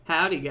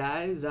Howdy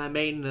guys, I'm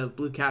Aiden of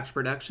Blue Couch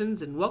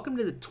Productions, and welcome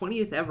to the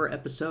 20th ever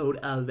episode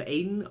of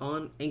Aiden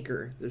on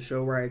Anchor, the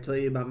show where I tell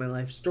you about my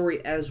life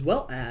story as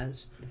well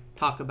as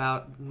talk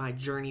about my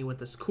journey with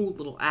this cool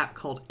little app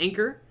called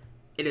Anchor.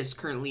 It is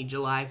currently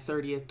July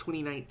 30th,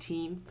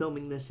 2019,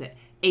 filming this at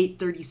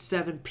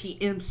 8:37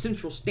 p.m.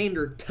 Central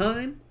Standard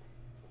Time.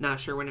 Not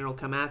sure when it'll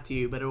come out to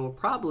you, but it will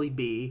probably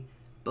be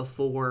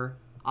before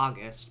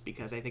August,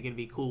 because I think it'd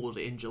be cool to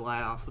end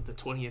July off with the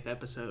 20th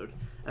episode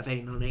of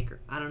Aiden on Anchor.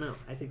 I don't know.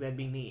 I think that'd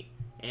be neat.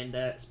 And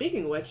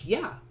speaking of which,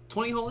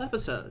 20 whole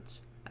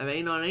episodes of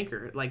Aiden on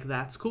Anchor. Like,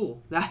 that's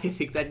cool. I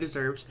think that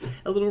deserves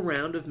a little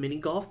round of mini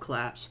golf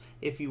claps,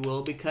 if you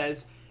will,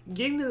 because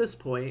getting to this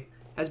point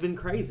has been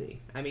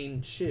crazy. I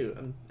mean, shoot.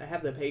 I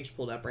have the page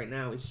pulled up right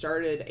now. We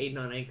started Aiden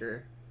on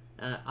Anchor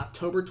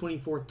October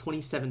 24th,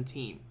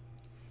 2017.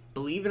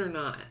 Believe it or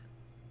not,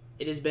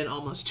 it has been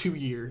almost 2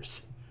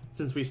 years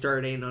since we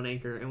started Aiden on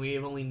Anchor, and we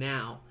have only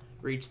now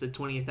reached the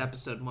 20th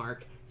episode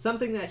mark.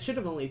 Something that should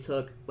have only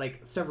took,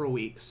 several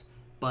weeks.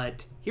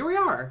 But here we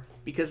are,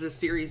 because this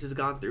series has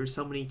gone through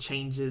so many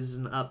changes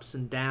and ups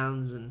and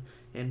downs and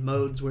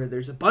modes where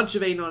there's a bunch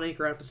of Aiden on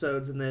Anchor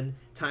episodes and then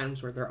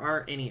times where there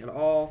aren't any at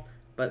all.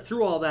 But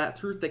through all that,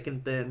 through thick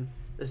and thin,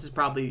 this is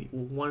probably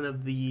one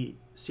of the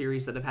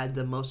series that I've had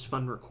the most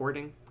fun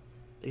recording.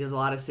 Because a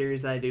lot of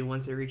series that I do,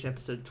 once I reach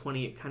episode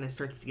 20, it kind of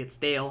starts to get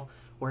stale,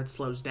 or it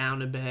slows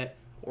down a bit,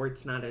 or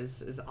it's not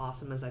as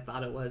awesome as I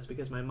thought it was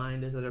because my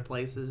mind is other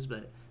places.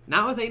 But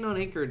not with Aiden on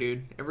Anchor,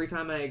 dude. Every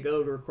time I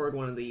go to record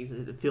one of these,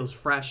 it feels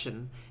fresh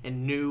and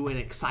new and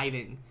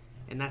exciting.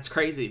 And that's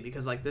crazy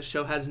because, this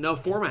show has no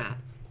format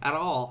at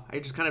all. I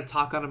just kind of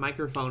talk on a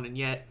microphone, and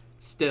yet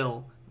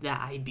still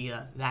that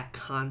idea, that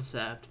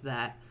concept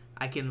that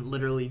I can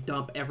literally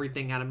dump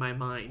everything out of my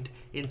mind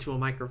into a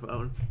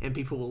microphone and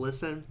people will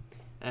listen.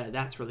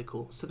 That's really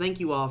cool. So thank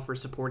you all for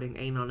supporting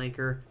Aiden on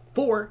Anchor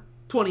for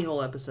 20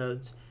 whole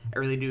episodes. I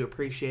really do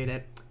appreciate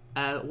it.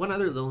 One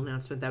other little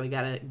announcement that we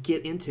gotta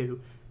get into.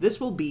 This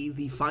will be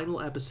the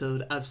final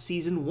episode of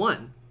Season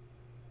 1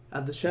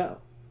 of the show.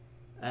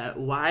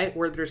 Why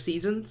were there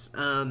seasons?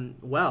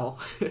 Well,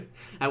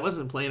 I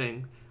wasn't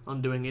planning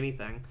on doing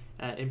anything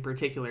in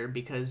particular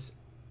because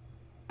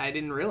I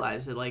didn't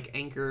realize that,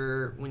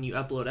 Anchor, when you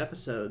upload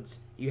episodes,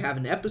 you have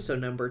an episode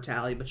number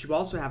tally, but you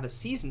also have a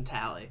season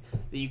tally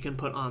that you can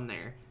put on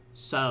there.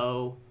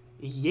 So,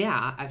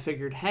 I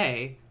figured,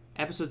 hey,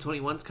 episode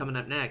 21's coming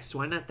up next.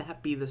 Why not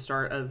that be the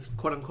start of,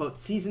 quote-unquote,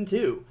 Season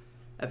 2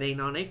 of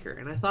Aiden on Anchor?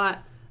 And I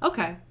thought,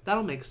 okay,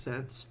 that'll make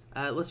sense.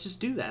 Let's just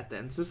do that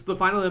then. So this is the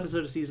final episode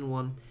of Season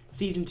 1.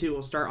 Season 2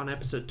 will start on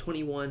episode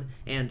 21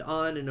 and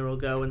on, and it'll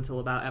go until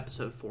about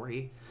episode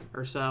 40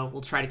 or so.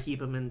 We'll try to keep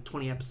them in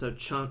 20-episode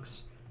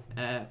chunks.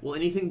 Will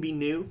anything be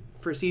new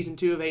for Season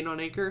 2 of Aiden on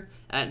Anchor?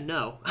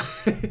 No.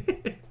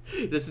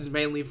 This is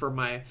mainly for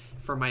my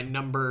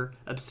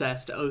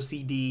number-obsessed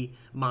OCD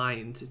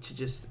mind to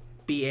just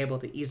be able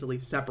to easily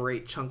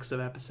separate chunks of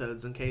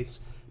episodes in case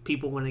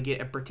people want to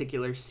get a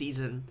particular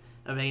season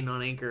of Aiden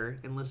on Anchor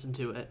and listen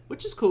to it,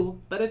 which is cool.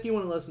 But if you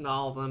want to listen to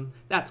all of them,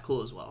 that's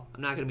cool as well.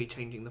 I'm not going to be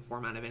changing the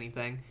format of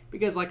anything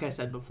because, like I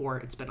said before,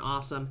 it's been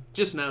awesome.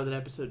 Just know that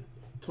episode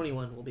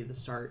 21 will be the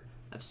start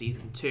of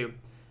Season 2.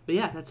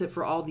 But that's it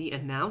for all the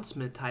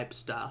announcement type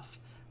stuff.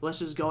 Let's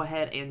just go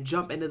ahead and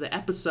jump into the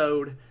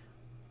episode.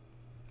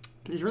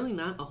 There's really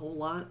not a whole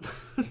lot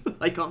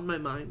on my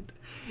mind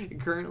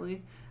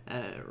currently.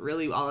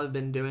 Really all I've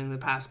been doing the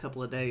past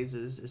couple of days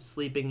is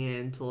sleeping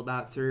in till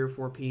about 3 or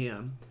 4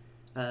 p.m.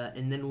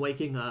 And then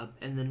waking up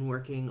and then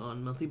working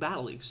on monthly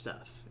Battle League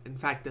stuff. In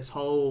fact, this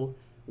whole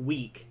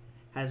week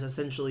has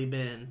essentially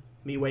been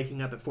me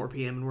waking up at 4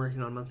 p.m. and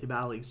working on monthly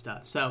Battle League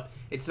stuff. So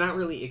it's not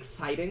really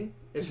exciting.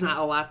 There's not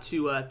a lot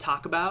to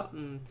talk about,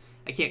 and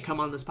I can't come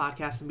on this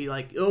podcast and be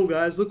like, oh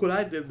guys, look what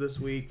I did this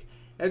week.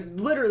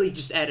 Literally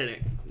just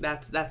editing.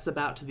 That's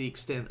about to the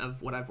extent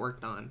of what I've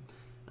worked on.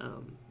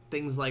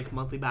 Things like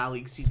monthly Battle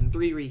League Season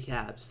 3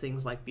 recaps,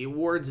 things like the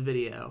awards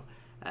video,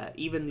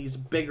 even these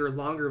bigger,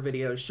 longer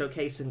videos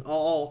showcasing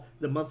all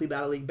the monthly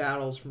Battle League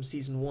battles from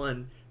Season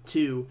 1,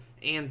 2,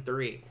 and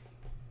 3.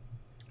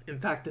 In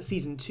fact, the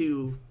Season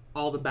 2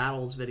 all the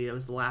battles video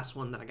is the last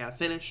one that I gotta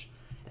finish,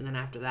 and then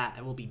after that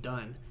I will be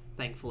done,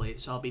 thankfully.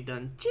 So I'll be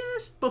done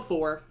just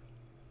before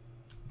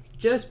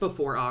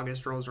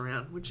August rolls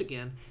around, which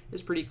again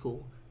is pretty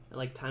cool. I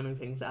like timing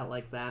things out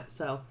like that.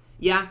 So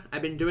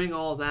I've been doing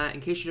all of that.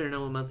 In case you don't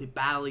know what monthly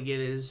Battle League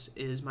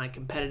is my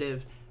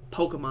competitive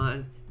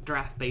Pokemon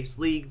draft-based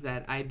league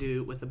that I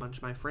do with a bunch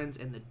of my friends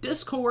in the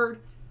Discord.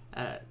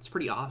 It's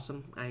pretty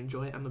awesome. I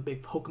enjoy it. I'm a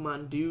big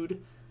Pokemon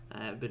dude.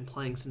 I've been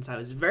playing since I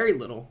was very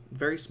little,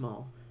 very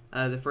small.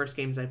 The first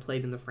games I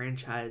played in the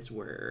franchise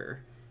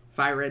were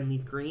Fire Red and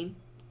Leaf Green,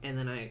 and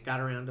then I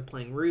got around to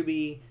playing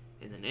Ruby,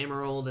 and then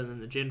Emerald, and then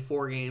the Gen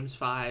 4 games,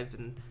 5,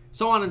 and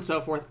so on and so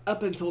forth,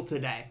 up until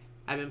today.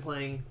 I've been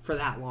playing for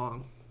that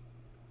long.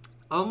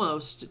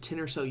 Almost 10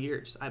 or so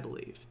years, I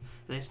believe.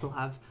 And I still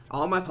have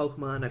all my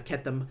Pokemon. I've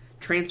kept them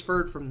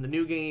transferred from the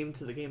new game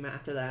to the game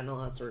after that and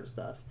all that sort of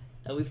stuff.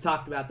 We've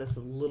talked about this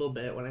a little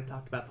bit when I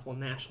talked about the whole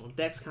National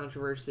Dex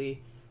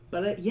controversy.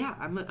 But yeah,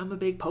 I'm a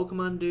big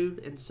Pokemon dude,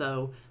 and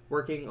so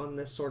working on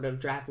this sort of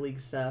draft league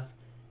stuff,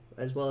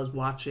 as well as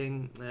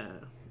watching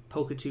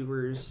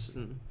Poketubers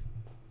and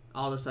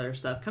all this other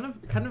stuff,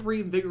 kind of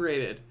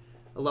reinvigorated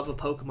a love of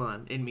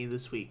Pokemon in me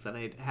this week that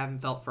I haven't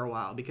felt for a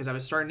while, because I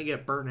was starting to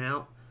get burnt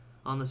out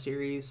on the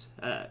series.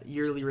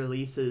 Yearly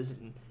releases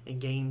and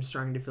games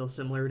starting to feel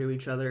similar to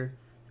each other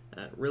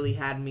really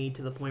had me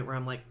to the point where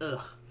I'm like,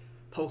 ugh,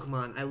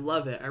 Pokemon, I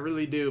love it, I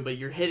really do, but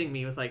you're hitting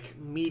me with like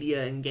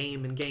media and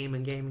game and game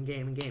and game and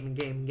game and game and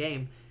game and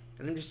game,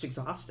 and I'm just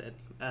exhausted.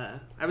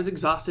 I was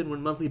exhausted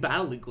when Monthly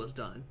Battle League was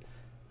done,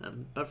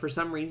 but for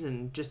some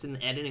reason, just in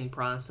the editing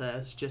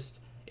process, just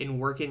in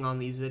working on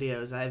these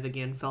videos, I've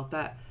again felt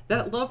that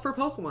love for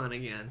Pokemon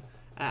again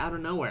out of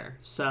nowhere.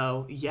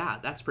 So yeah,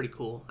 that's pretty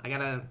cool. I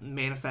gotta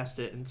manifest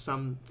it in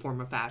some form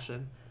of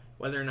fashion,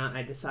 whether or not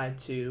I decide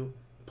to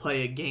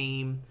play a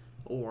game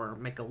or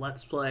make a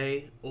let's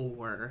play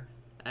or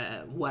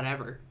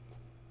whatever.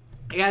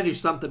 I gotta do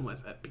something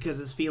with it, because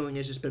this feeling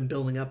has just been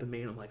building up in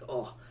me, and I'm like,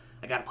 oh,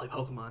 I gotta play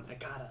Pokemon. I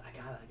gotta.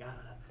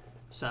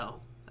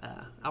 So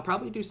I'll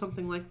probably do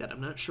something like that.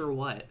 I'm not sure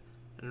what,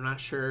 and I'm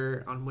not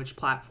sure on which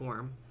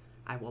platform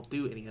I will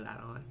do any of that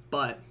on,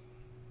 but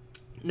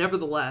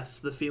nevertheless,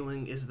 the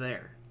feeling is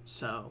there.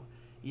 So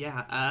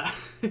yeah,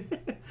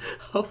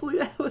 hopefully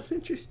that was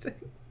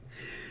interesting.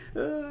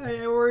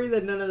 I worry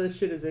that none of this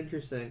shit is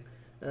interesting.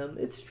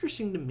 It's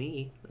interesting to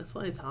me. That's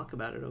why I talk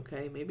about it,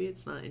 okay? Maybe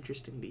it's not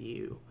interesting to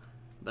you,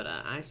 but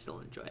I still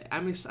enjoy it.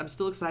 I'm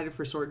still excited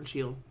for Sword and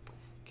Shield,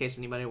 in case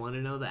anybody wanted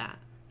to know that.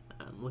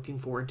 I'm looking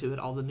forward to it.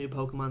 All the new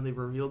Pokemon they've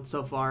revealed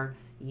so far.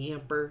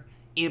 Yamper,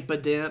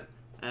 Impidimp,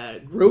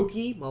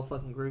 Grookey,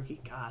 motherfucking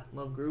Grookey. God,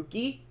 love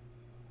Grookey.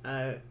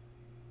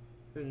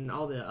 And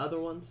all the other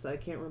ones that I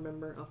can't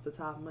remember off the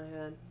top of my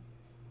head.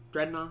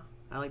 Dreadnought.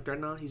 I like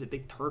Dreadnought. He's a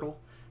big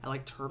turtle. I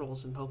like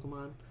turtles in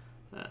Pokemon.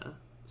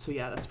 So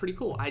yeah, that's pretty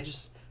cool. I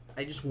just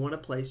want to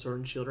play Sword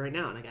and Shield right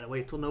now, and I gotta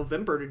wait till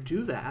November to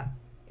do that.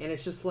 And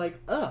it's just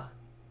like, that's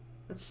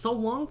so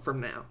long from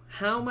now.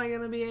 How am I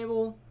gonna be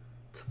able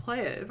to play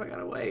it if I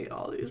gotta wait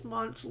all these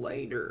months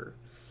later?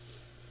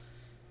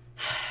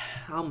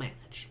 I'll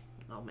manage.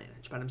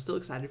 But I'm still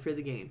excited for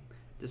the game.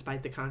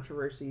 Despite the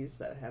controversies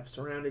that have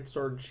surrounded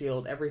Sword and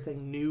Shield,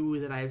 everything new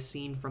that I've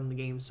seen from the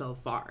game so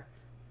far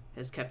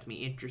has kept me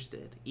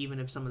interested. Even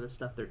if some of the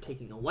stuff they're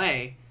taking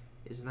away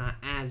is not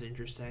as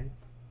interesting,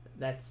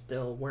 that's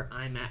still where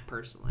I'm at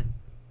personally.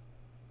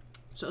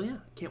 So yeah,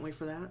 can't wait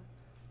for that.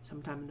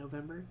 Sometime in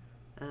November.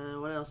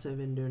 What else have I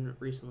been doing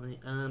recently?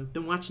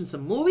 Been watching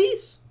some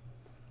movies.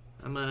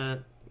 I'm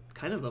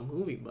kind of a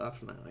movie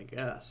buff now, I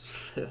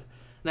guess.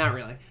 Not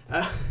really.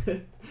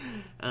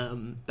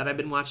 But I've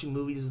been watching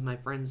movies with my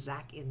friends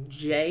Zach and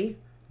Jay.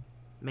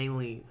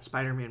 Mainly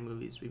Spider-Man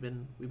movies. We've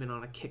been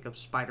on a kick of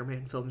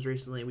Spider-Man films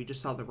recently. We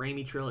just saw the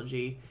Raimi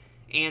trilogy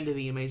and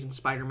the Amazing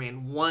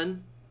Spider-Man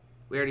 1.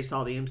 We already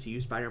saw the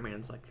MCU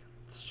Spider-Mans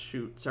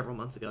several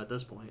months ago at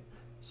this point.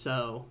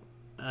 So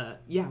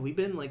yeah, we've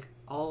been like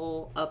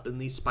all up in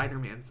these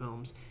Spider-Man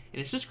films,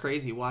 and it's just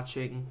crazy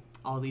watching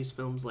all these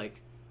films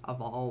like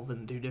evolve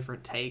and do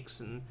different takes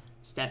and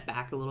step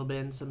back a little bit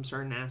in some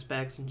certain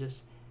aspects, and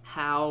just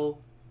how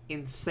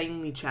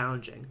insanely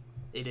challenging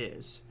it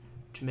is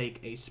to make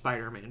a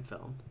Spider-Man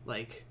film.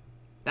 Like,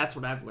 that's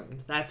what I've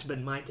learned. That's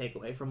been my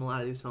takeaway from a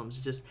lot of these films,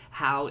 just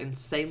how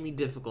insanely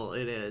difficult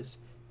it is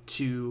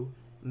to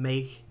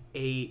make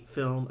a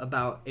film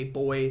about a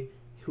boy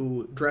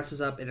who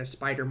dresses up in a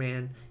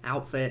Spider-Man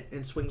outfit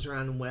and swings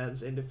around in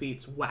webs and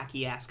defeats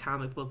wacky-ass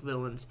comic book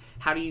villains.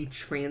 How do you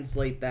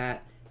translate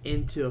that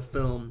into a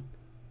film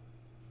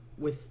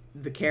with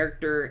the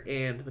character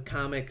and the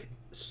comic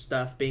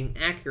stuff being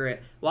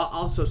accurate while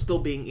also still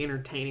being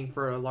entertaining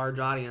for a large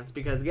audience?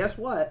 Because guess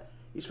what?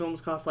 These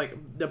films cost like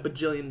a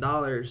bajillion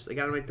dollars. They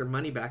gotta make their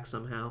money back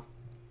somehow.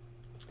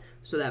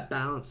 So that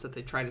balance that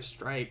they try to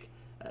strike,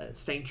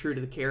 staying true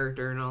to the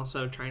character and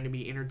also trying to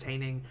be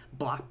entertaining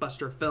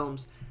blockbuster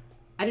films,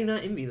 I do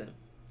not envy them.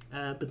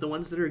 But the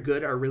ones that are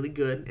good are really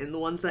good, and the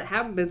ones that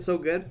haven't been so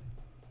good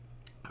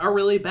are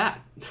really bad.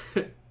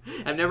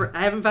 I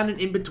haven't found an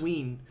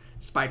in-between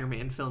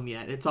Spider-Man film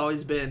yet. It's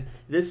always been,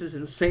 this is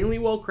insanely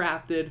well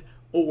crafted,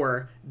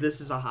 or this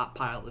is a hot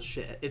pile of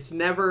shit. It's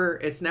never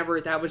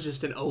that was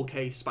just an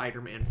okay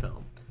Spider-Man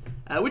film.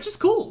 Which is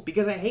cool,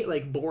 because I hate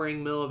like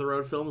boring middle of the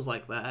road films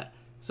like that.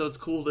 So it's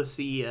cool to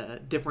see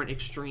different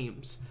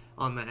extremes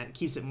on that. It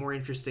keeps it more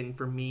interesting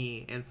for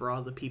me and for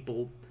all the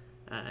people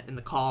in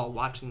the call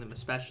watching them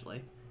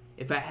especially.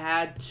 If I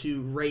had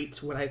to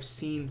rate what I've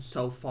seen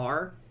so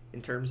far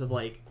in terms of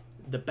like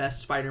the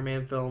best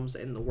Spider-Man films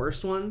and the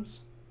worst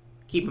ones,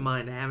 keep in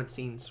mind I haven't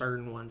seen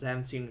certain ones. I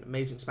haven't seen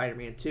Amazing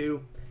Spider-Man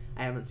 2,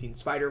 I haven't seen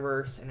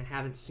Spider-Verse, and I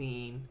haven't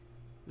seen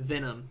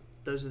Venom.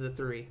 Those are the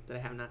three that I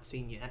have not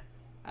seen yet.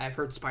 I've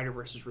heard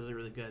Spider-Verse is really,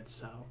 really good,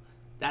 so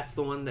that's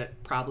the one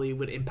that probably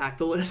would impact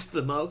the list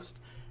the most.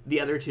 The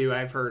other two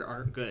I've heard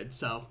aren't good,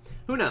 so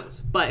who knows?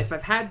 But if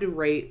I've had to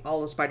rate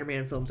all the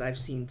Spider-Man films I've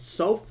seen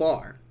so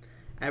far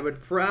I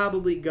would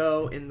probably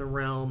go in the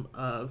realm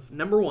of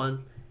number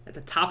one, at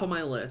the top of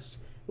my list,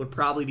 would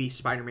probably be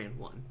Spider-Man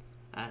 1.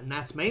 And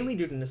that's mainly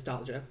due to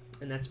nostalgia,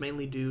 and that's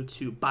mainly due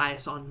to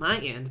bias on my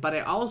end, but I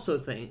also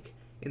think,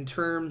 in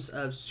terms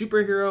of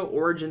superhero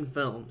origin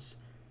films,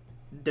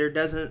 there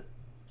doesn't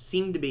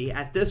seem to be,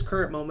 at this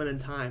current moment in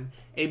time,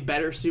 a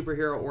better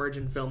superhero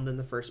origin film than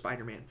the first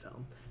Spider-Man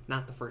film.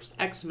 Not the first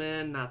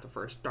X-Men, not the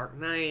first Dark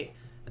Knight,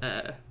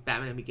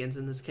 Batman Begins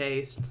in this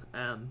case,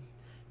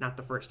 not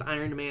the first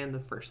Iron Man, the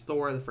first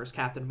Thor, the first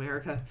Captain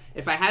America.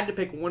 If I had to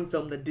pick one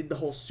film that did the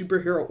whole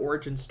superhero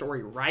origin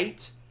story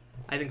right,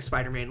 I think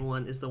Spider-Man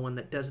 1 is the one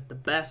that does it the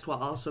best while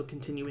also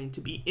continuing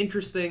to be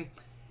interesting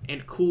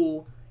and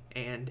cool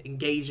and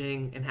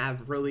engaging and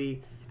have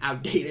really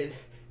outdated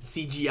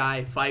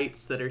CGI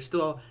fights that are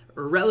still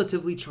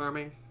relatively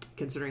charming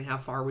considering how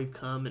far we've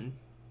come, and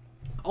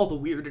all the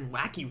weird and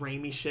wacky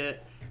Raimi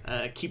shit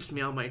keeps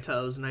me on my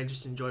toes, and I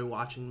just enjoy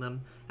watching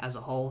them as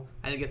a whole.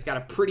 I think it's got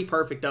a pretty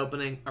perfect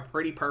opening, a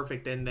pretty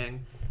perfect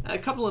ending, a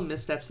couple of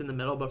missteps in the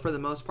middle, but for the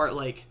most part,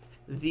 like,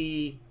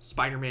 the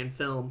Spider-Man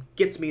film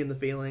gets me in the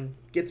feeling,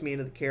 gets me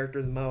into the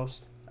character the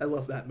most. I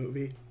love that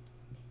movie.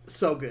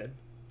 So good.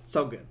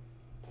 So good.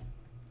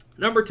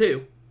 Number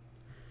two,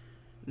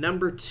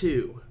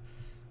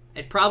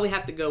 I'd probably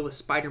have to go with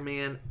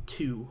Spider-Man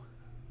 2.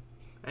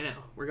 I know,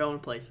 we're going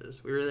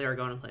places. We really are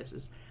going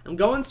places. I'm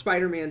going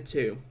Spider-Man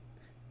 2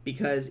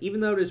 because even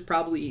though it is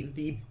probably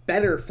the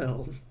better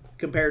film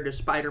compared to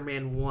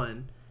Spider-Man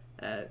 1,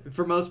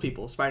 for most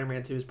people,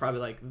 Spider-Man 2 is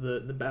probably like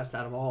the best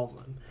out of all of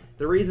them.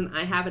 The reason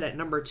I have it at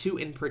number 2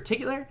 in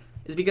particular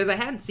is because I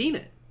hadn't seen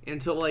it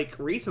until like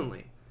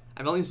recently.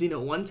 I've only seen it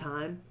one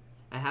time.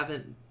 I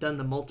haven't done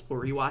the multiple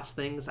rewatch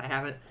things. I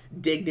haven't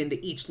digged into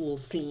each little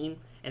scene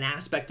and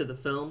aspect of the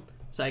film,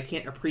 so I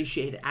can't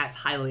appreciate it as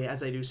highly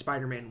as I do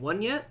Spider-Man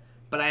 1 yet.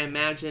 But I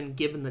imagine,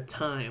 given the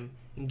time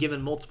and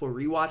given multiple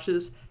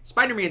rewatches,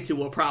 Spider-Man 2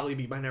 will probably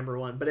be my number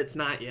 1, but it's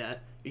not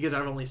yet because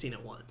I've only seen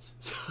it once.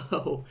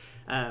 So,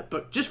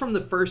 but just from the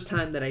first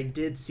time that I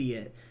did see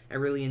it, I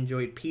really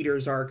enjoyed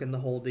Peter's arc and the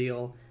whole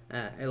deal.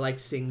 I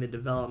liked seeing the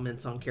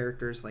developments on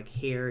characters like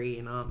Harry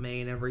and Aunt May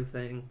and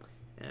everything.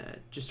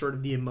 Just sort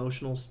of the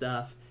emotional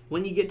stuff.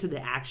 When you get to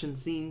the action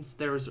scenes,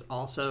 there was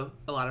also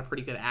a lot of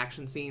pretty good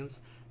action scenes.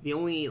 The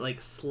only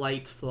like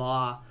slight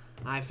flaw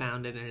I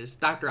found in it is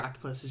Dr.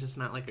 Octopus is just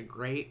not like a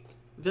great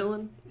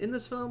villain in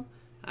this film.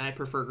 I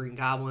prefer Green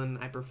Goblin.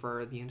 I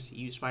prefer the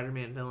MCU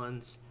Spider-Man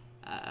villains.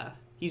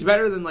 He's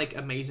better than like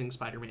Amazing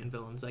Spider-Man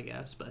villains, I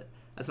guess, but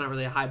that's not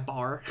really a high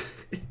bar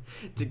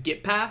to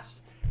get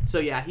past. So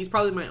yeah, he's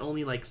probably my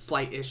only like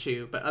slight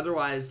issue, but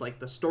otherwise like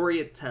the story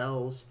it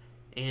tells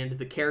and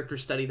the character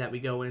study that we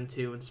go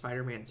into in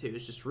Spider-Man 2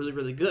 is just really,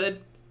 really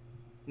good.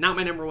 Not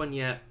my number 1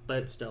 yet,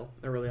 but still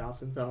a really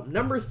awesome film.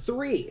 Number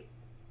 3.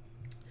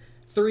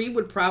 3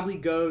 would probably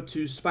go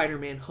to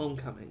Spider-Man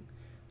Homecoming.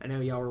 I know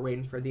y'all were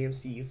waiting for the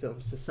MCU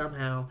films to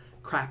somehow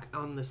crack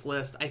on this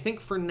list. I think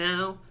for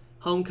now,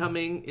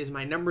 Homecoming is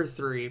my number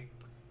 3,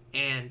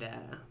 and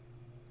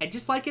I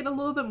just like it a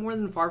little bit more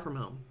than Far From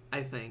Home,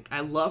 I think. I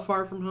love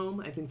Far From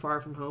Home. I think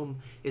Far From Home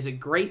is a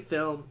great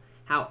film.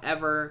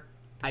 However,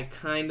 I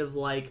kind of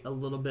like a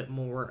little bit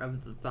more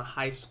of the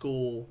high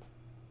school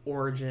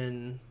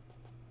origin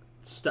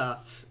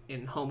stuff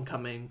in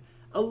Homecoming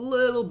a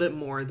little bit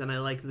more than I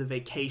like the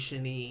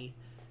vacation-y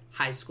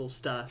high school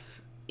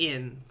stuff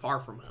in Far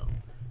From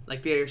Home.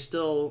 Like, they are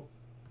still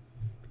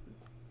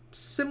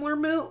similar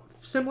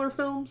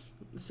films,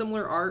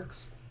 similar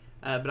arcs,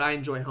 but I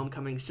enjoy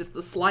Homecoming just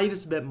the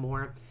slightest bit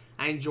more.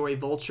 I enjoy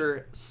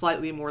Vulture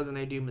slightly more than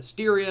I do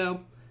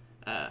Mysterio.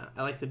 I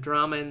like the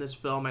drama in this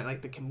film. I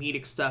like the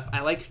comedic stuff.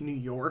 I like New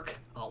York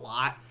a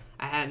lot.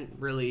 I hadn't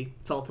really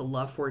felt a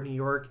love for New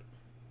York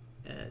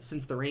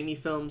since the Raimi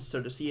films,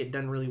 so to see it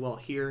done really well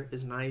here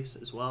is nice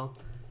as well.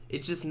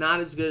 It's just not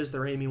as good as the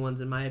Raimi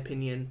ones, in my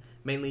opinion,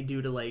 mainly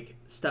due to like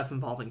stuff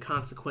involving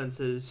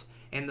consequences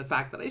and the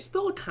fact that I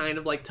still kind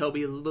of like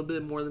Tobey a little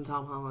bit more than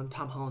Tom Holland.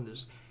 Tom Holland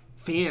is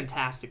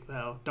fantastic,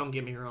 though. Don't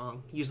get me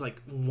wrong. He's like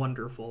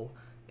wonderful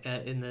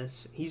in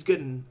this. He's good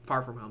in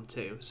Far From Home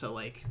too, so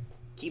like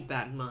keep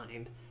that in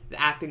mind. The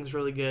acting's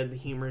really good. The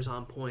humor's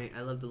on point.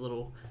 I love the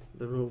little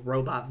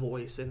robot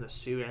voice in the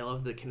suit. I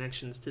love the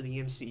connections to the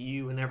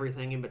MCU and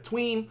everything in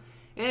between.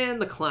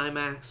 And the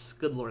climax.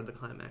 Good lord, the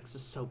climax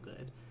is so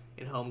good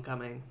in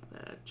Homecoming.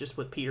 Just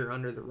with Peter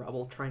under the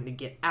rubble trying to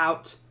get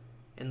out,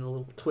 and the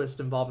little twist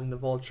involving the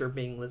Vulture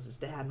being Liz's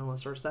dad and all that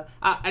sort of stuff.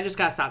 I just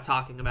gotta stop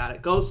talking about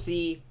it. Go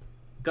see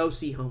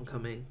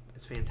Homecoming.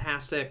 It's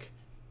fantastic.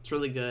 It's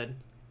really good.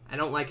 I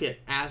don't like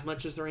it as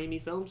much as the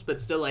Raimi films, but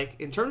still, like,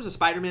 in terms of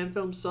Spider-Man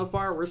films so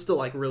far, we're still,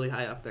 like, really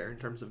high up there in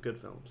terms of good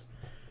films.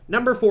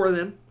 Number 4,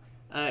 then,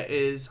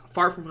 is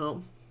Far From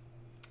Home.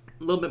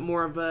 A little bit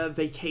more of a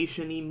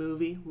vacation-y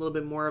movie. A little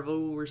bit more of,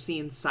 we're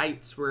seeing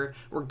sights, we're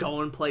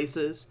going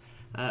places.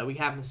 We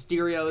have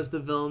Mysterio as the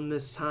villain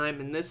this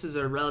time, and this is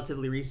a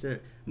relatively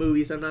recent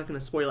movie, so I'm not going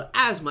to spoil it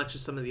as much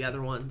as some of the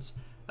other ones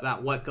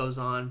about what goes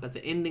on, but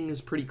the ending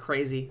is pretty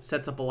crazy.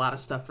 Sets up a lot of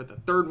stuff for the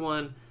third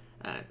one.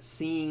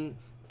 Seeing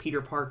Peter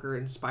Parker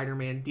and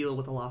Spider-Man deal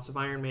with the loss of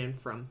Iron Man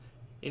from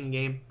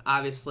Endgame,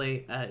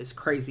 obviously, is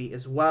crazy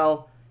as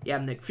well. You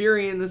have Nick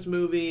Fury in this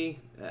movie.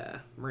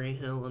 Maria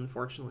Hill,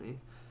 unfortunately,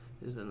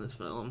 is in this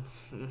film.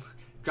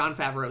 Jon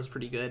Favreau is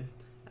pretty good.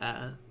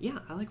 Yeah,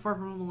 I like Far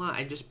From Home a lot.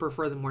 I just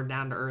prefer the more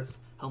down-to-earth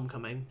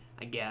Homecoming,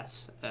 I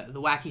guess.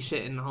 The wacky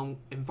shit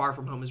in Far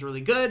From Home is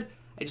really good.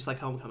 I just like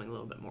Homecoming a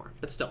little bit more.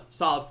 But still,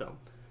 solid film.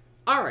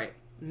 All right,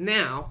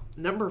 now,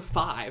 number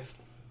 5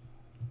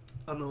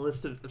 on the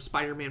list of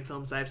Spider-Man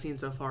films that I've seen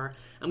so far.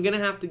 I'm going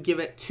to have to give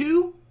it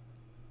to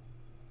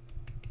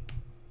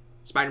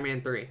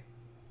Spider-Man 3.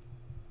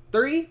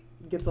 3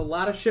 gets a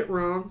lot of shit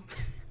wrong.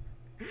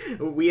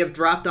 We have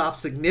dropped off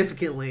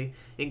significantly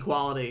in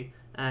quality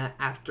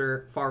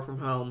after Far From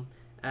Home.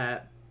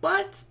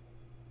 But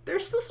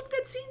there's still some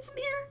good scenes in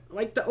here.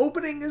 Like, the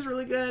opening is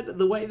really good.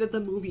 The way that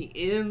the movie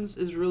ends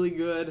is really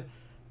good.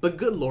 But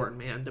good lord,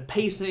 man, the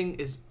pacing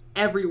is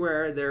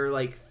everywhere. There are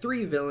like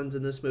 3 villains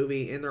in this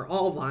movie, and they're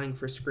all vying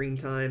for screen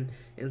time.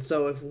 And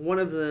so if one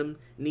of them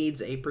needs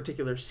a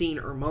particular scene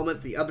or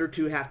moment, the other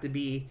 2 have to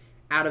be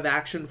out of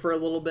action for a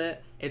little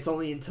bit. It's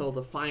only until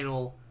the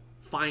final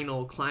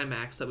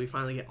climax that we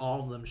finally get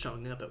all of them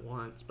showing up at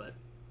once. But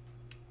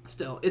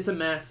still, it's a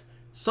mess.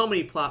 So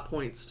many plot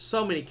points,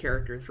 so many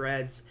character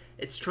threads.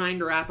 It's trying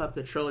to wrap up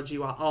the trilogy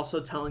while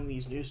also telling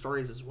these new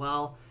stories as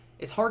well.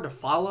 It's hard to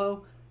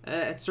follow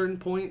at certain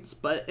points,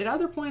 but at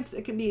other points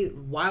it can be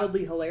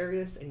wildly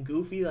hilarious and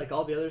goofy like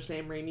all the other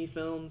Sam Raimi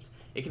films.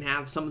 It can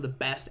have some of the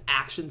best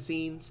action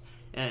scenes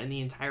in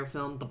the entire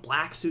film. The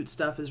black suit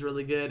stuff is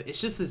really good. It's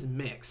just this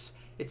mix.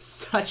 It's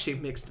such a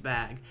mixed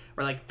bag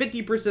where like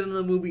 50% of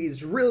the movie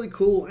is really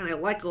cool and I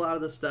like a lot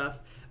of the stuff,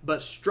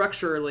 but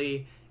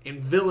structurally and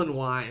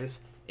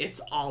villain-wise, it's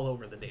all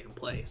over the damn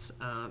place.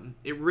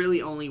 It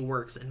really only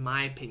works, in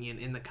my opinion,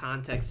 in the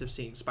context of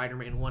seeing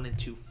Spider-Man 1 and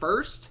 2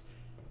 first,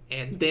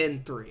 and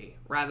then 3,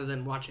 rather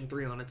than watching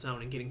 3 on its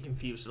own and getting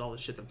confused at all the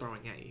shit they're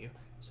throwing at you.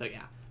 So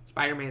yeah,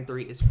 Spider-Man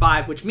 3 is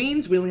 5, which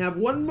means we only have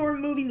one more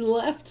movie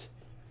left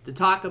to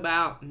talk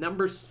about.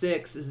 Number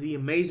 6 is The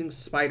Amazing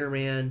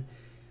Spider-Man.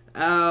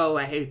 Oh,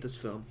 I hate this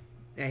film.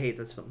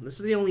 This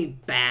is the only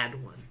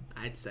bad one,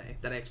 I'd say,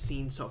 that I've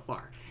seen so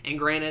far. And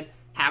granted,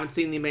 haven't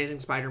seen The Amazing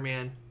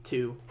Spider-Man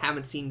 2,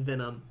 haven't seen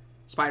Venom.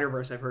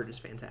 Spider-Verse, I've heard, is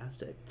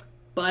fantastic.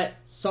 But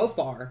so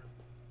far,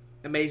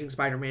 Amazing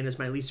Spider-Man is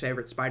my least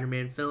favorite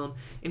Spider-Man film.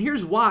 And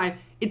here's why.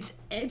 It's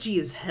edgy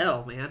as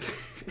hell, man.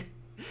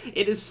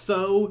 It is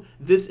so,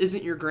 this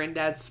isn't your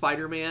granddad's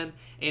Spider-Man,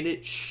 and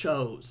it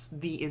shows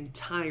the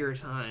entire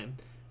time.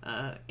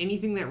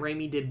 Anything that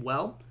Raimi did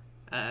well,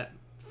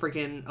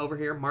 freaking over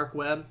here, Mark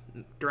Webb,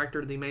 director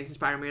of The Amazing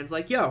Spider-Man, is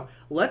like, yo,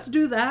 let's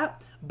do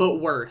that, but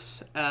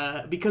worse.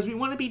 Because we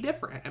want to be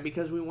different, and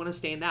because we want to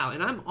stand out.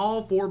 And I'm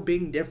all for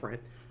being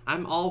different.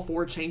 I'm all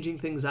for changing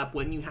things up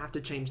when you have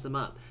to change them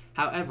up.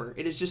 However,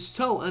 it is just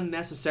so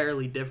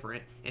unnecessarily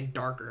different and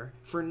darker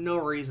for no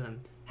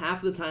reason.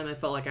 Half the time I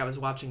felt like I was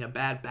watching a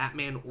bad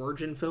Batman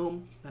origin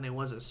film than it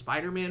was a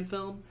Spider-Man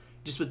film.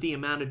 Just with the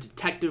amount of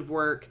detective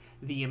work,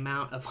 the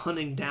amount of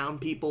hunting down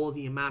people,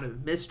 the amount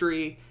of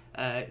mystery,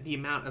 the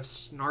amount of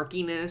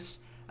snarkiness,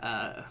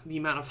 the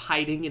amount of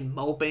hiding and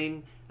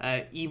moping,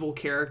 evil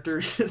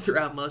characters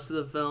throughout most of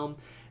the film.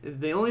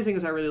 The only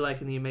things I really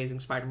like in The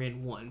Amazing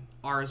Spider-Man 1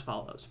 are as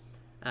follows.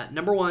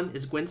 Number 1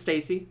 is Gwen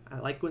Stacy. I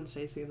like Gwen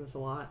Stacy in this a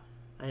lot.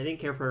 I didn't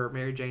care for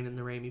Mary Jane in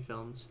the Raimi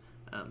films.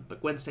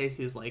 But Gwen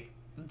Stacy is like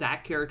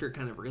that character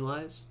kind of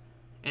realized.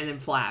 And then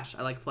Flash.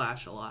 I like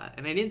Flash a lot.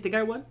 And I didn't think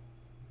I would.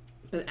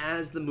 But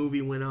as the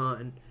movie went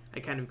on,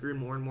 I kind of grew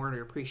more and more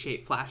to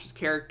appreciate Flash's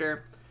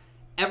character.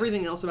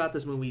 Everything else about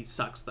this movie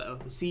sucks, though.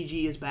 The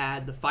CG is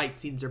bad. The fight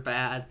scenes are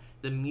bad.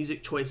 The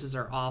music choices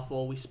are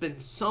awful. We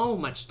spend so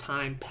much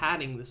time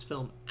padding this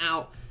film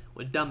out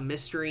with dumb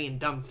mystery and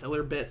dumb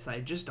filler bits that I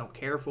just don't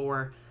care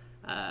for.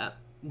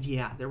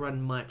 Yeah, there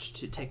wasn't much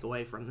to take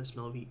away from this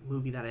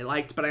movie that I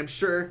liked, but I'm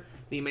sure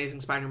The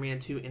Amazing Spider-Man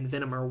 2 and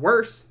Venom are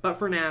worse. But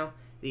for now,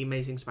 The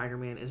Amazing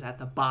Spider-Man is at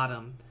the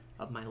bottom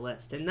of my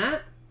list. And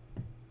that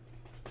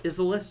is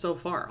the list so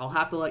far. I'll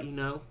have to let you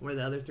know where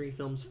the other 3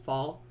 films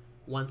fall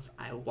once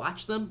I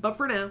watch them. But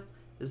for now,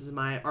 this is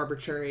my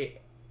arbitrary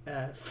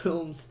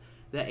films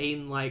that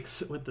Aiden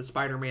likes with the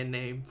Spider-Man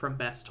name from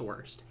best to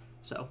worst.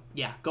 So,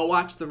 yeah, go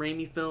watch the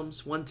Raimi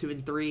films, 1, 2,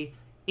 and 3,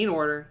 in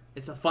order.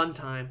 It's a fun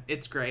time.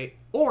 It's great.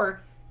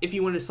 Or, if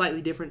you want a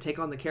slightly different take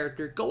on the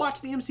character, go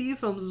watch the MCU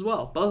films as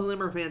well. Both of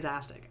them are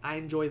fantastic. I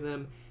enjoy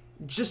them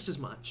just as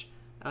much.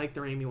 I like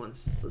the Raimi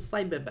ones a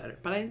slight bit better,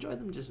 but I enjoy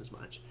them just as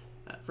much.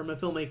 From a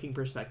filmmaking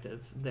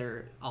perspective,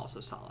 they're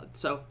also solid.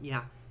 So,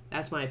 yeah,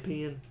 that's my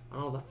opinion on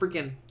all the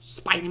freaking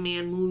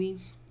Spider-Man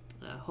movies.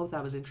 Hope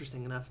that was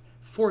interesting enough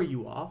for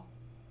you all.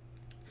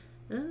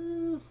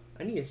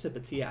 I need a sip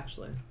of tea,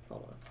 actually.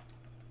 Hold on.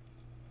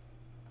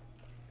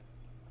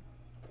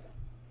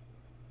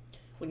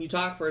 When you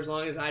talk for as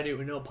long as I do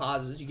with no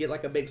pauses, you get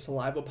like a big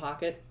saliva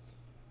pocket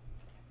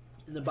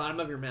in the bottom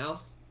of your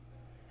mouth.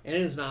 And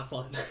it is not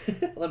fun.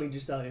 Let me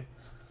just tell you.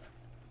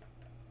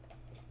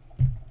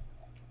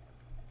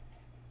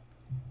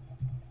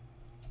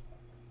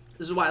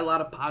 This is why a lot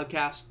of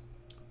podcasts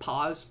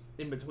pause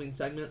in between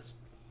segments.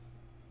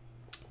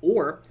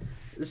 Or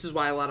this is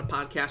why a lot of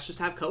podcasts just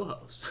have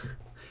co-hosts.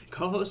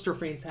 Co-hosts are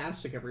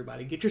fantastic,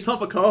 everybody. Get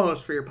yourself a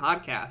co-host for your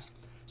podcast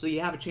so you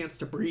have a chance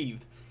to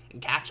breathe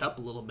and catch up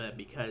a little bit,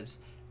 because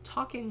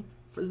talking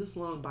for this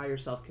long by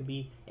yourself can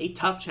be a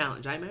tough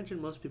challenge. I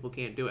imagine most people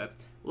can't do it.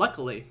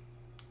 Luckily,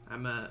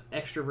 I'm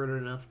extroverted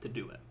enough to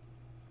do it.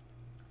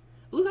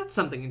 Ooh, that's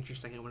something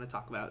interesting I want to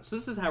talk about. So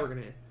this is how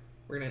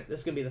this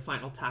is gonna be the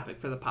final topic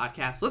for the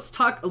podcast. Let's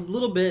talk a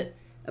little bit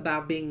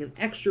about being an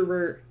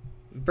extrovert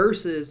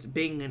versus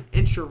being an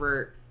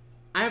introvert.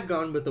 I have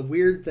gone with a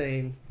weird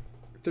thing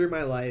through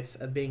my life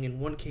of being in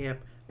one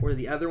camp or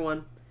the other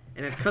one,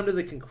 and I've come to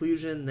the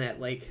conclusion that,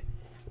 like,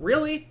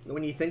 really,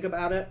 when you think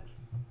about it,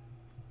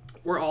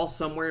 we're all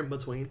somewhere in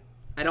between.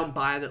 I don't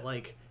buy that,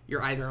 like,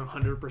 you're either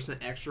 100%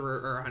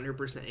 extrovert or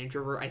 100%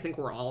 introvert. I think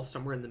we're all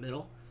somewhere in the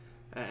middle.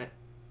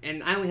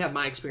 And I only have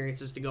my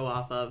experiences to go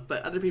off of,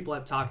 but other people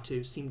I've talked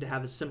to seem to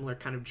have a similar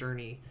kind of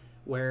journey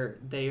where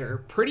they are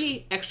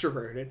pretty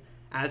extroverted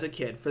as a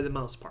kid for the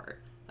most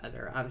part.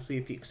 There are obviously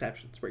a few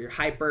exceptions where you're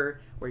hyper,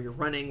 where you're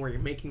running, where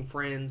you're making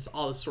friends,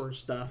 all this sort of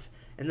stuff.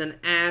 And then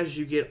as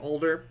you get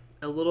older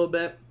a little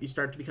bit, you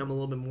start to become a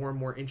little bit more and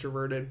more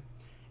introverted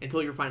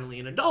until you're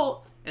finally an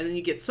adult, and then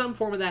you get some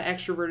form of that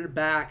extroverted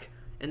back,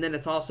 and then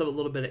it's also a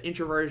little bit of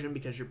introversion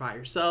because you're by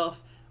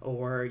yourself,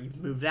 or you've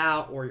moved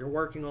out, or you're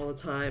working all the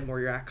time,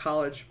 or you're at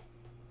college.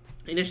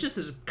 And it's just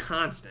this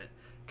constant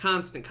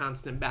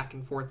back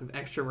and forth of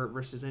extrovert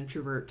versus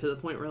introvert, to the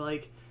point where,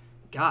 like,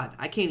 God,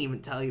 I can't even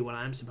tell you what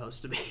I'm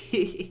supposed to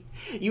be.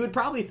 You would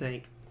probably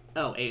think,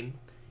 oh, Aiden,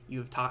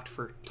 you've talked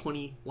for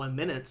 21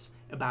 minutes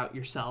about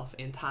yourself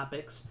and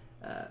topics.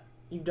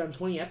 You've done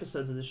 20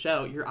 episodes of the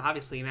show. You're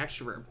obviously an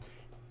extrovert.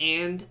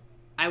 And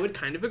I would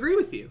kind of agree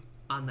with you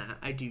on that.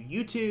 I do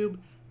YouTube.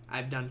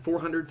 I've done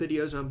 400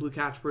 videos on Blue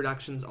Couch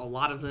Productions. A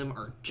lot of them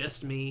are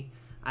just me.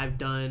 I've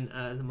done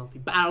the monthly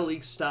Battle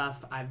League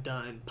stuff. I've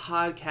done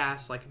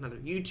podcasts, like another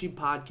YouTube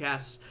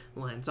podcast,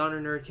 Lions Honor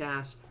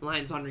Nerdcast,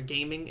 Lions Honor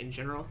Gaming in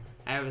general.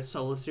 I have a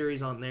solo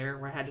series on there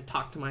where I had to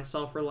talk to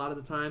myself for a lot of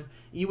the time.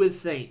 You would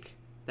think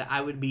that I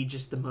would be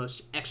just the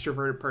most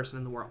extroverted person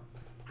in the world.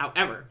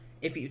 However,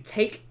 if you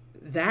take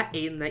that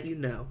Aiden that you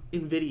know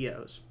in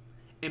videos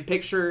and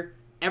picture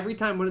every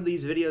time one of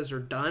these videos are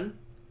done,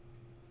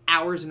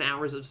 hours and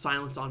hours of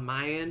silence on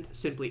my end,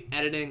 simply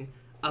editing,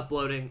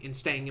 uploading, and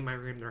staying in my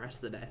room the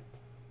rest of the day.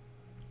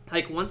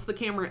 Like, once the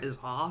camera is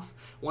off,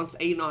 once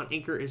Aiden on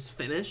Anchor is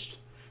finished,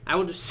 I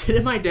will just sit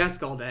at my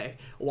desk all day,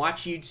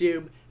 watch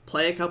YouTube,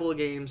 play a couple of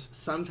games,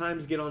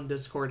 sometimes get on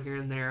Discord here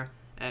and there,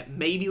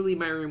 maybe leave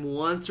my room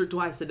once or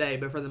twice a day,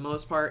 but for the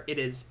most part, it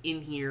is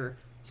in here,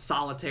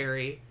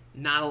 solitary,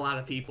 not a lot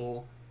of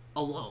people,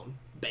 alone,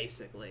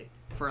 basically,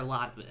 for a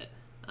lot of it.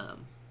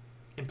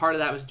 And part of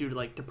that was due to,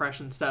 like,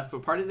 depression stuff,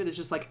 but part of it is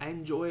just, like, I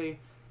enjoy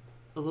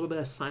a little bit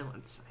of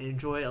silence. I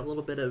enjoy a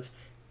little bit of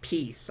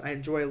peace. I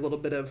enjoy a little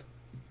bit of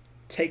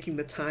taking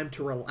the time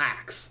to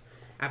relax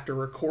after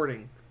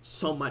recording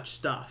so much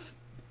stuff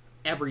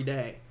every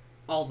day,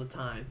 all the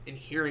time, and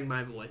hearing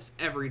my voice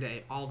every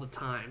day, all the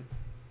time.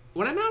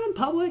 When I'm out in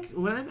public,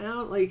 when I'm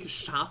out, like,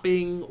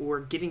 shopping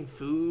or getting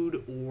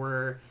food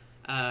or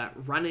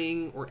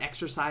running or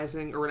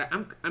exercising or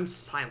whatever, I'm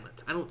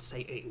silent. I don't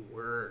say a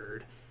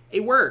word. A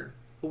word.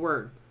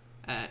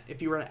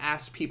 If you were to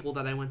ask people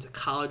that I went to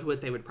college with,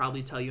 they would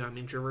probably tell you I'm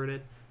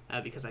introverted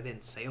because I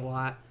didn't say a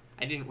lot.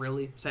 I didn't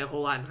really say a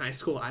whole lot in high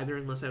school either,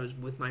 unless I was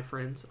with my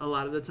friends a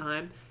lot of the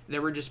time.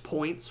 There were just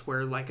points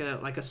where, like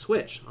a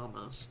switch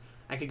almost,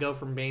 I could go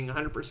from being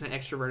 100%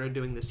 extroverted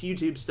doing this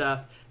YouTube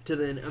stuff to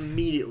then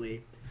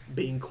immediately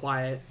being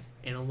quiet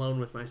and alone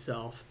with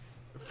myself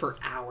for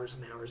hours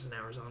and hours and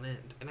hours on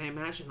end. And I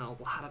imagine a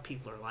lot of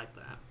people are like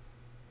that.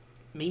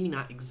 Maybe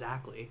not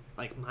exactly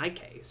like my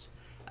case.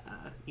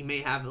 You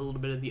may have a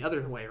little bit of the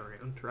other way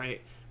around,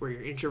 right? Where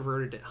you're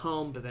introverted at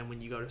home, but then when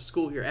you go to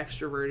school, you're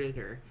extroverted,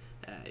 or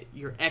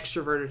you're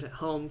extroverted at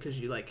home because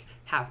you, like,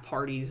 have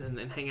parties and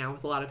hang out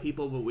with a lot of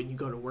people, but when you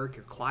go to work,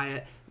 you're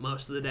quiet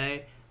most of the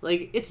day.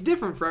 Like, it's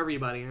different for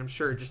everybody, I'm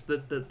sure, just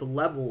the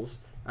levels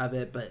of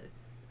it, but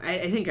I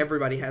think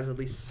everybody has at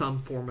least some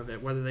form of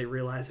it, whether they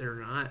realize it or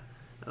not.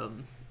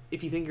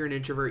 If you think you're an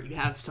introvert, you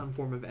have some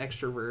form of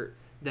extrovert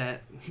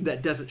that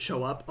doesn't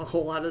show up a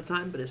whole lot of the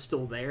time, but is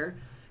still there.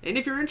 And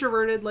if you're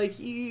introverted, like,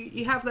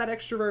 you have that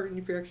extrovert, and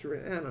if you're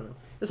extroverted, I don't know.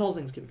 This whole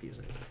thing's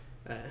confusing.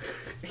 I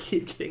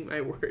keep getting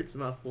my words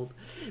muffled.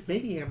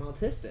 Maybe I'm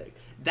autistic.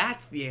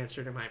 That's the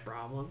answer to my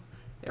problem.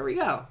 There we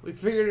go. We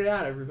figured it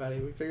out, everybody.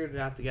 We figured it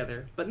out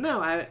together. But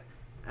no,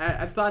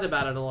 I've thought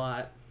about it a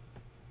lot.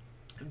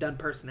 I've done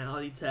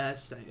personality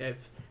tests.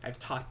 I've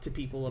talked to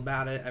people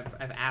about it.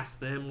 I've asked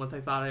them what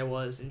they thought I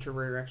was,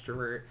 introvert or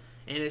extrovert.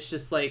 And it's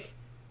just like,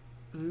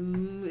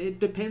 it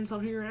depends on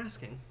who you're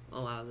asking a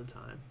lot of the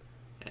time.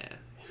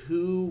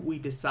 Who we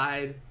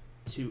decide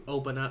to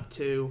open up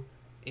to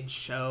and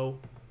show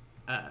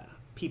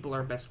people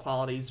our best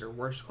qualities or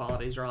worst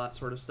qualities or all that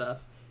sort of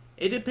stuff.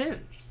 It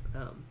depends.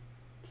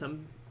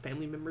 Some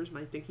family members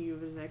might think of you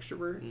as an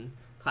extrovert, and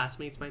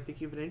classmates might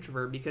think you're an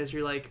introvert because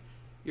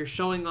you're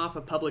showing off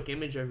a public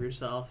image of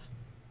yourself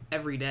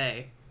every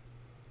day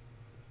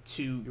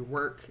to your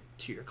work,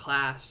 to your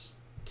class,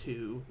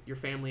 to your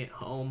family at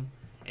home,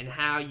 and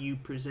how you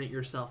present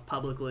yourself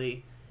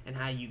publicly and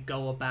how you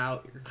go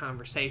about your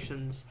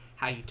conversations,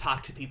 how you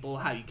talk to people,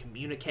 how you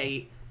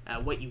communicate,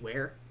 what you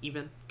wear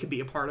even could be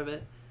a part of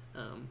it.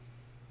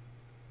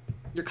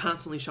 You're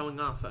constantly showing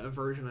off a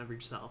version of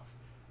yourself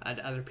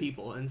to other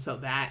people, and so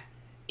that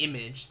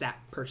image, that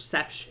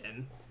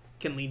perception,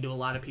 can lead to a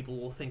lot of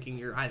people thinking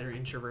you're either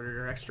introverted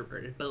or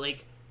extroverted. But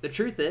like, the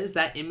truth is,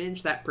 that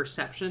image, that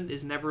perception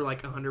is never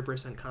like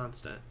 100%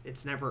 constant.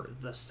 It's never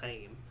the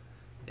same,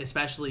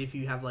 especially if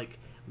you have like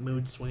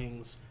mood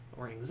swings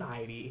or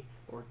anxiety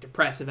or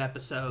depressive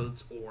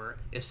episodes, or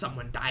if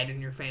someone died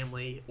in your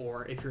family,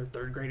 or if you're a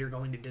third grader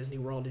going to Disney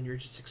World and you're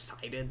just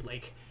excited.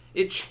 Like,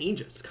 it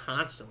changes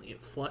constantly.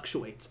 It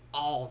fluctuates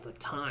all the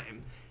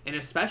time. And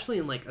especially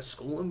in like a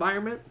school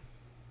environment,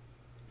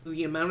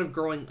 the amount of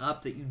growing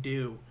up that you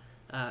do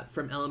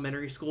from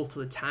elementary school to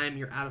the time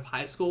you're out of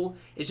high school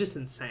is just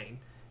insane.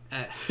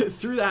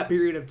 Through that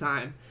period of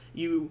time,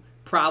 you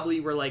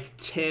probably were like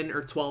 10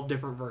 or 12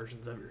 different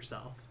versions of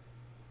yourself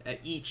at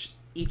each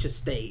a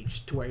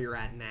stage to where you're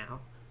at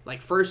now.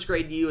 Like, first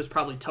grade you is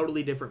probably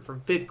totally different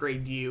from fifth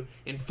grade you,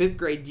 and fifth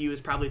grade you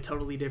is probably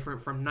totally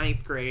different from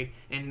ninth grade,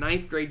 and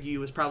ninth grade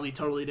you is probably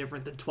totally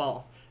different than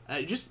 12th.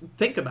 Just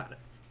think about it.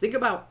 Think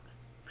about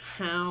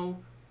how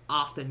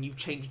often you've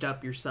changed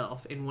up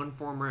yourself in one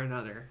form or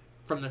another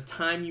from the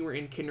time you were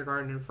in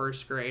kindergarten and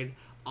first grade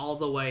all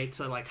the way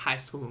to like high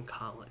school and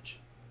college.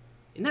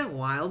 Isn't that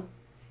wild?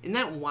 Isn't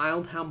that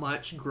wild how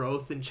much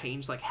growth and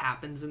change like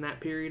happens in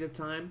that period of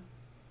time?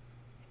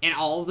 And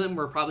all of them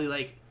were probably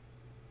like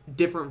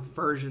different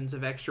versions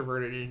of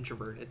extroverted and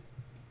introverted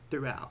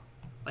throughout.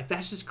 Like,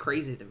 that's just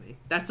crazy to me.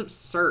 That's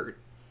absurd.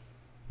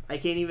 I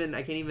can't even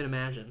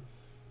imagine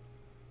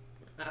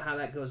how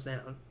that goes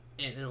down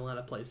in a lot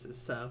of places.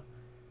 So,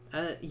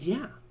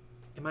 yeah.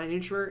 Am I an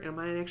introvert? Am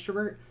I an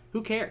extrovert?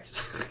 Who cares?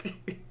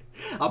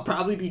 I'll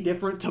probably be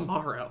different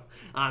tomorrow,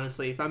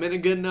 honestly. If I'm in a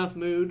good enough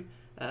mood,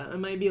 I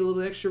might be a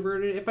little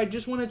extroverted. If I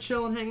just want to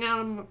chill and hang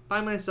out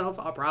by myself,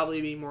 I'll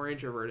probably be more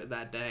introverted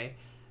that day.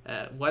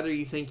 Whether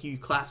you think you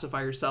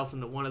classify yourself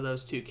into one of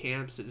those two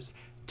camps is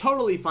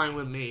totally fine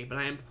with me, but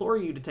I implore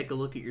you to take a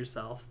look at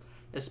yourself,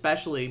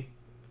 especially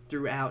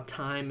throughout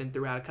time and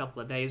throughout a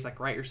couple of days. Like,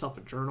 write yourself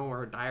a journal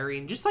or a diary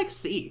and just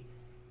see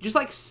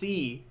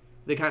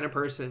the kind of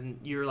person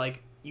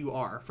you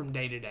are from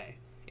day to day.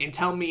 And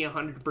tell me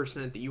 100%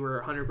 that you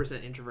were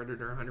 100%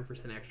 introverted or 100%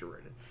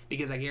 extroverted.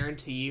 Because I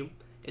guarantee you,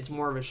 it's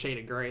more of a shade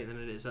of gray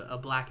than it is a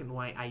black and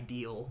white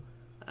ideal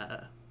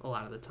a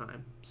lot of the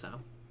time.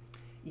 So,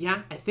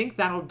 yeah, I think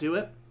that'll do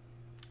it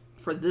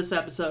for this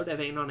episode of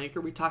Aiden on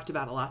Anchor. We talked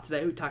about a lot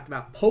today. We talked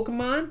about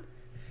Pokemon,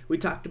 we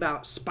talked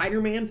about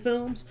Spider-Man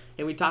films,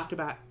 and we talked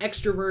about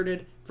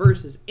extroverted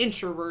versus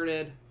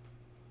introverted.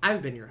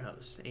 I've been your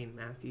host, Aiden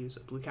Matthews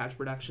of Blue Couch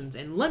Productions,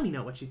 and let me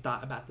know what you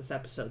thought about this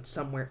episode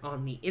somewhere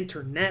on the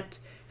internet.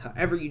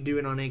 However you do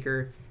it on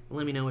Anchor,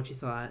 let me know what you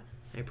thought.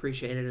 I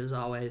appreciate it as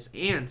always.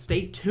 And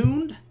stay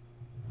tuned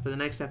for the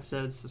next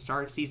episodes, the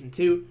start of Season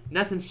 2.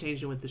 Nothing's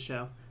changing with the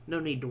show. No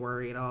need to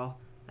worry at all.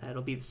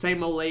 It'll be the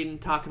same old Aiden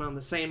talking on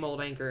the same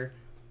old Anchor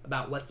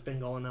about what's been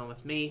going on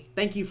with me.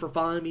 Thank you for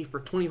following me for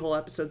 20 whole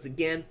episodes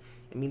again.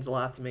 It means a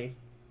lot to me.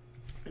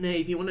 And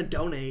hey, if you want to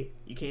donate,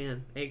 you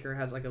can. Anchor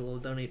has like a little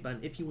donate button.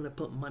 If you want to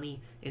put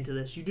money into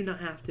this, you do not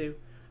have to.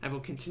 I will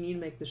continue to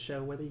make the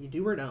show whether you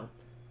do or don't.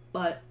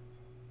 But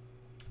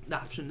the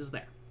option is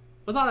there.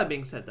 With all that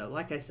being said, though,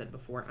 like I said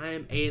before, I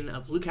am Aiden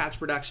of Blue Couch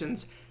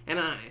Productions, and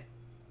I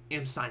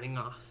am signing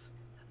off.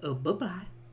 Oh, bye-bye.